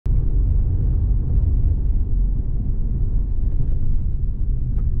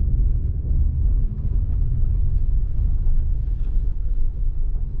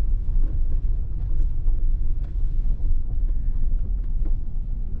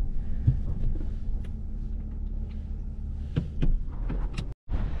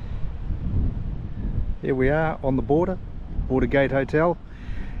Here we are on the border gate hotel.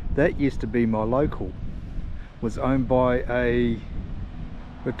 That used to be my local. Was owned by a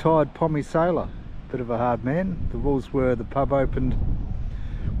retired Pommy sailor, bit of a hard man. The rules were the pub opened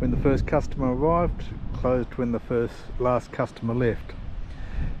when the first customer arrived, closed when the last customer left.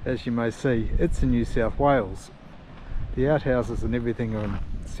 As you may see, it's in New South Wales. The outhouses and everything are in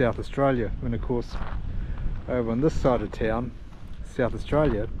South Australia, and of course over on this side of town, South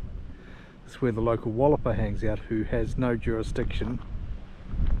Australia, is where the local walloper hangs out, who has no jurisdiction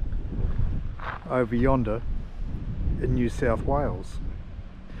over yonder in New South Wales.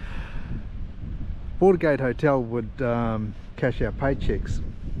 Bordergate Hotel would cash our paychecks.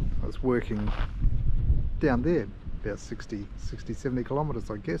 I was working down there, about 70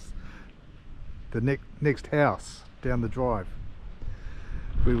 kilometres I guess, the next house down the drive.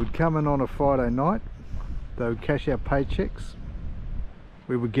 We would come in on a Friday night, they would cash our paychecks,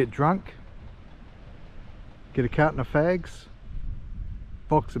 we would get drunk, get a carton of fags,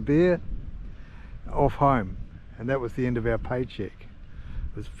 box of beer, off home, and that was the end of our paycheck.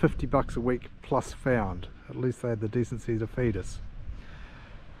 It was $50 a week plus found. At least they had the decency to feed us.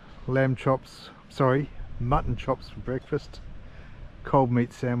 Mutton chops for breakfast, cold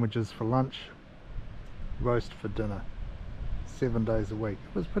meat sandwiches for lunch, roast for dinner, 7 days a week.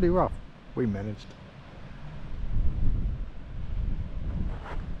 It was pretty rough. We managed.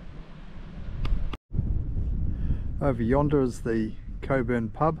 Over yonder is the Cockburn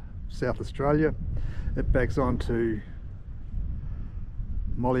pub, South Australia. It backs on to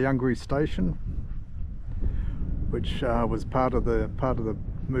Mutooroo station, which was part of the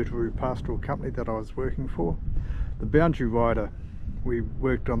Mutooroo pastoral company that I was working for. The boundary rider, we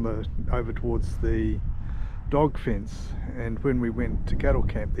worked on over towards the dog fence, and when we went to cattle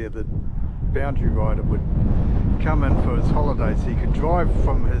camp there, the boundary rider would come in for his holidays. He could drive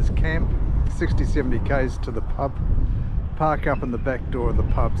from his camp 60-70 k's to the pub, park up in the back door of the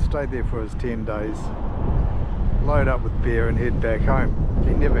pub, stay there for his 10 days, load up with beer and head back home.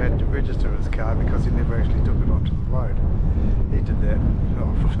 He never had to register his car because he never actually took it onto the road. He did that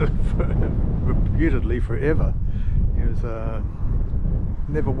reputedly forever. He was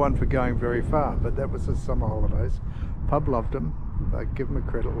never one for going very far, but that was his summer holidays. Pub loved him. They'd give him a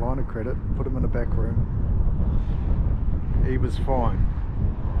line of credit, put him in a back room. He was fine.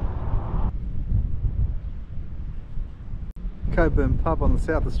 Cockburn pub on the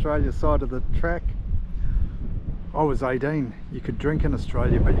South Australia side of the track. I was 18. You could drink in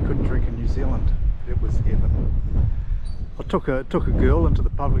Australia, but you couldn't drink in New Zealand. It was heaven. I took a girl into the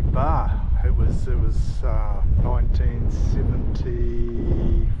public bar. It was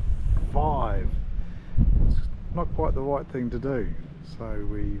 1975. It's not quite the right thing to do. So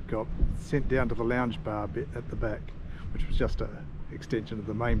we got sent down to the lounge bar bit at the back, which was just an extension of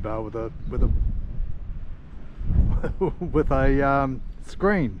the main bar with a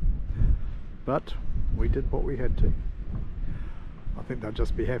screen. But we did what we had to. I think they'll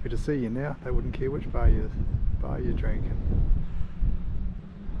just be happy to see you now. They wouldn't care which bar you're drinking.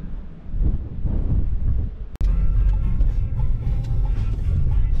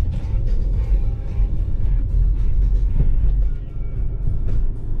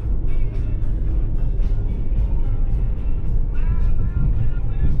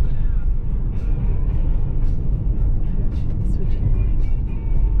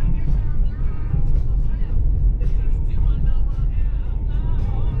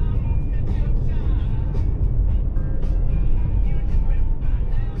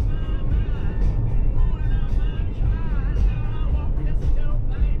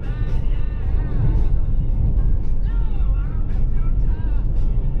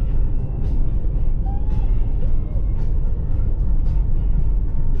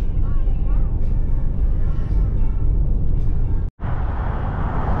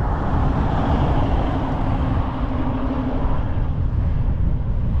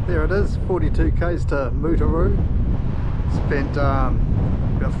 There it is, 42 k's to Mutooroo. Spent about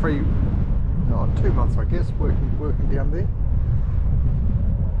 2 months I guess working down there.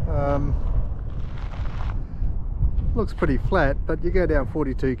 Looks pretty flat, but you go down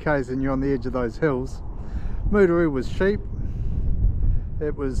 42 k's and you're on the edge of those hills. Mutooroo was cheap.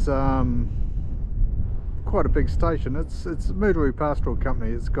 It was quite a big station. It's Mutooroo Pastoral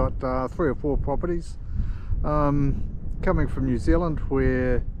Company. It's got 3 or 4 properties. Coming from New Zealand,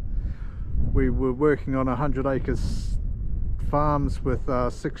 where we were working on 100-acre farms with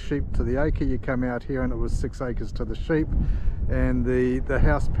 6 sheep to the acre, you come out here and it was 6 acres to the sheep, and the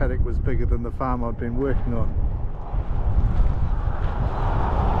house paddock was bigger than the farm I'd been working on.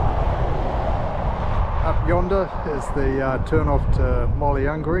 Up yonder is the turn off to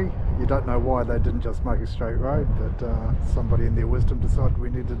Mutooroo. You don't know why they didn't just make a straight road, but somebody in their wisdom decided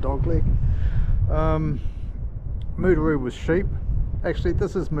we needed a dog leg. Mutooroo was sheep. Actually,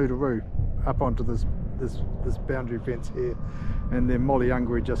 this is Mutooroo up onto this boundary fence here, and then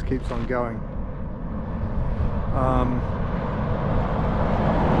Mollyungaree just keeps on going.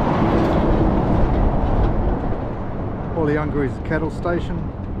 Mollyungaree is a cattle station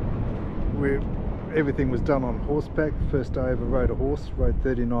where everything was done on horseback. First day I ever rode a horse, rode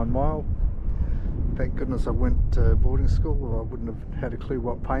 39 mile. Thank goodness I went to boarding school, or I wouldn't have had a clue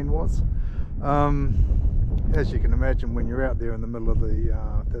what pain was. As you can imagine, when you're out there in the middle of the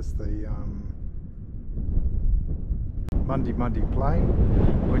Mundi Plain,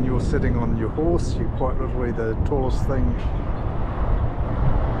 when you're sitting on your horse, you're quite literally the tallest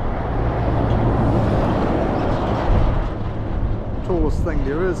thing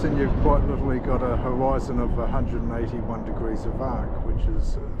there is, and you've quite literally got a horizon of 181 degrees of arc, which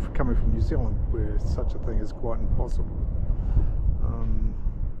is coming from New Zealand, where such a thing is quite impossible.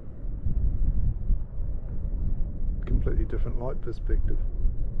 Completely different light perspective.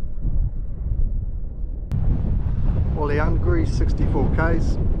 Mollyungaree, 64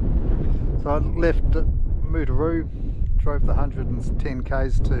 k's. So I left Mutooroo, drove the 110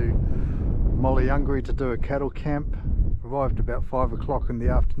 k's to Mollyungaree to do a cattle camp. Arrived about 5 o'clock in the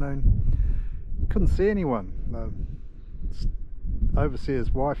afternoon. Couldn't see anyone. The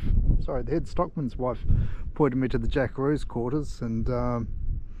overseer's wife, sorry, the head stockman's wife, pointed me to the Jackaroo's quarters, and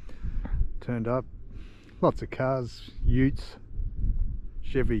turned up. Lots of cars, utes,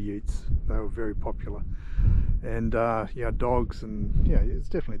 Chevy utes. They were very popular, and yeah, dogs, and yeah, it's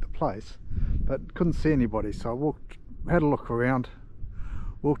definitely the place. But couldn't see anybody, so I had a look around,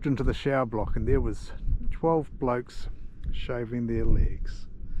 walked into the shower block, and there was 12 blokes shaving their legs,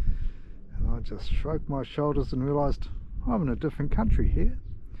 and I just shrugged my shoulders and realised I'm in a different country here,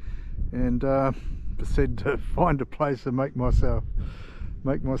 and proceeded to find a place and make myself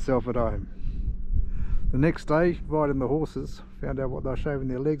at home. The next day, riding the horses, found out what they were shaving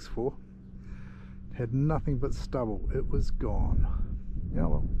their legs for. Had nothing but stubble. It was gone. Yeah,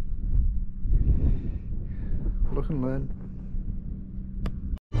 well, look and learn.